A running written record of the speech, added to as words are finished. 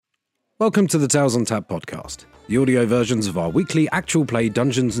Welcome to the Tales on Tap podcast, the audio versions of our weekly actual play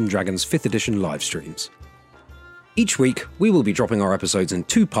Dungeons & Dragons 5th edition live streams. Each week, we will be dropping our episodes in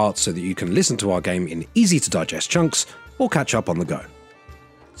 2 parts so that you can listen to our game in easy-to-digest chunks or catch up on the go.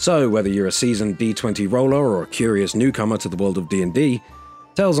 So, whether you're a seasoned D20 roller or a curious newcomer to the world of D&D,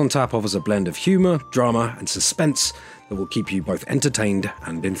 Tales on Tap offers a blend of humour, drama, and suspense that will keep you both entertained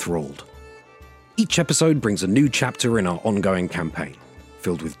and enthralled. Each episode brings a new chapter in our ongoing campaign,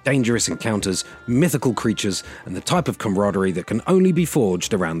 filled with dangerous encounters, mythical creatures, and the type of camaraderie that can only be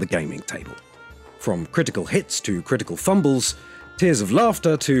forged around the gaming table. From critical hits to critical fumbles, tears of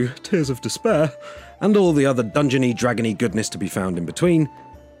laughter to tears of despair, and all the other dungeony, dragony goodness to be found in between,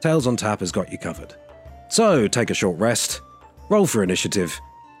 Tales on Tap has got you covered. So take a short rest, roll for initiative,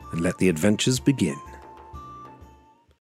 and let the adventures begin.